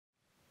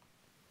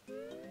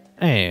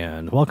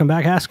And welcome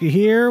back, Husky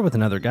here with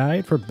another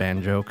guide for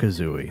Banjo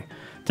Kazooie.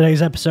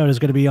 Today's episode is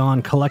going to be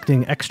on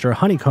collecting extra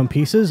honeycomb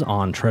pieces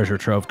on Treasure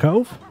Trove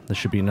Cove. This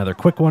should be another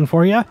quick one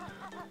for you.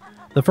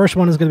 The first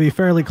one is going to be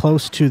fairly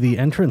close to the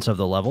entrance of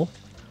the level.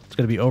 It's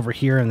going to be over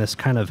here in this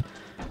kind of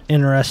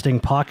interesting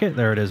pocket.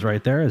 There it is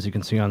right there, as you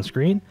can see on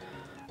screen.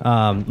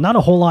 Not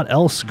a whole lot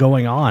else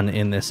going on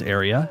in this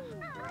area.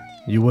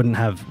 You wouldn't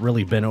have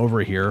really been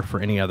over here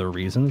for any other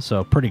reason,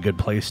 so pretty good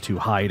place to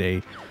hide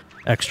a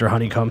extra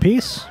honeycomb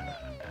piece.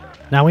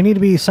 Now we need to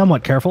be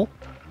somewhat careful.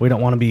 We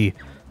don't want to be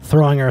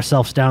throwing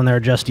ourselves down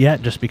there just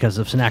yet, just because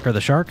of Snacker the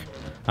Shark.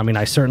 I mean,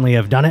 I certainly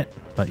have done it,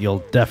 but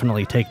you'll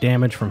definitely take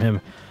damage from him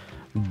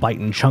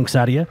biting chunks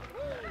out of you.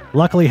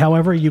 Luckily,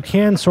 however, you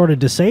can sort of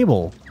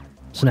disable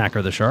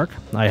Snacker the Shark.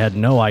 I had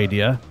no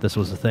idea this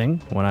was a thing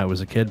when I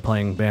was a kid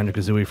playing Banjo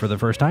Kazooie for the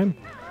first time.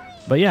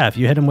 But yeah, if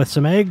you hit him with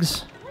some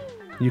eggs,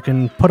 you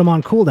can put him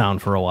on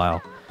cooldown for a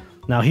while.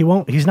 Now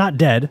he's not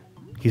dead.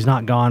 He's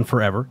not gone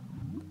forever.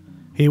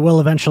 He will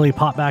eventually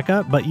pop back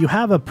up, but you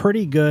have a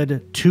pretty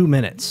good 2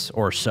 minutes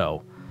or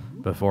so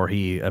before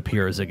he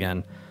appears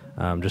again.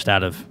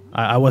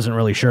 I wasn't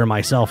really sure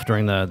myself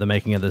during the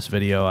making of this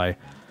video. I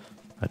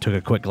took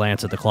a quick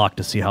glance at the clock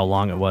to see how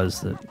long it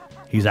was that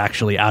he's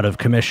actually out of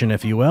commission,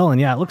 if you will.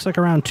 And yeah, it looks like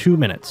around 2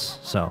 minutes.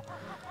 So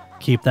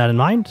keep that in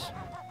mind.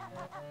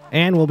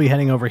 And we'll be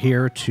heading over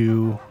here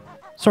to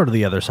sort of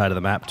the other side of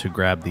the map to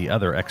grab the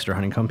other extra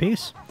honeycomb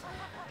piece.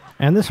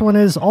 And this one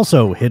is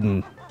also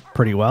hidden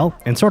pretty well,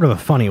 in sort of a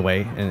funny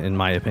way, in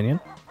my opinion.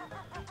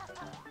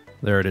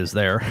 There it is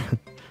there.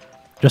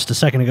 Just a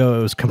second ago,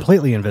 it was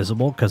completely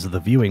invisible because of the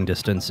viewing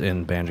distance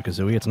in Banjo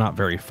Kazooie. It's not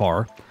very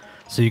far.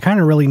 So you kind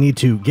of really need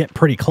to get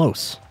pretty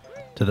close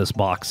to this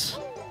box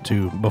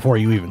before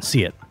you even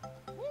see it.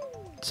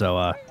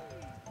 So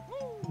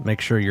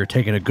make sure you're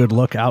taking a good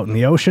look out in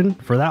the ocean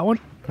for that one.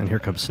 And here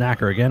comes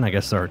Snacker again. I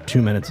guess our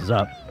 2 minutes is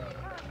up.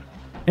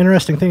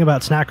 Interesting thing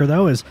about Snacker,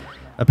 though, is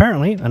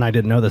apparently, and I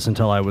didn't know this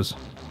until I was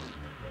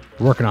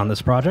working on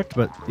this project,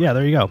 but yeah,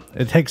 there you go.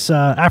 It takes,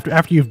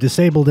 after you've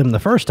disabled him the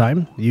first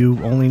time, you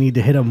only need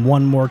to hit him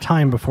one more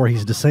time before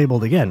he's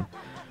disabled again.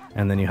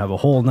 And then you have a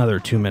whole nother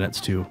 2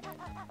 minutes to,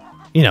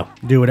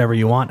 do whatever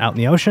you want out in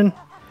the ocean.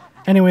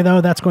 Anyway,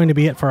 though, that's going to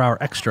be it for our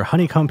extra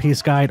honeycomb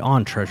piece guide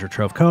on Treasure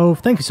Trove Cove.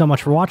 Thank you so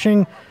much for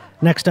watching.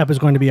 Next up is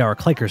going to be our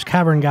Claker's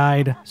Cavern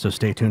guide, so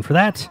stay tuned for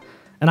that,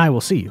 and I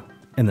will see you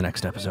in the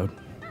next episode.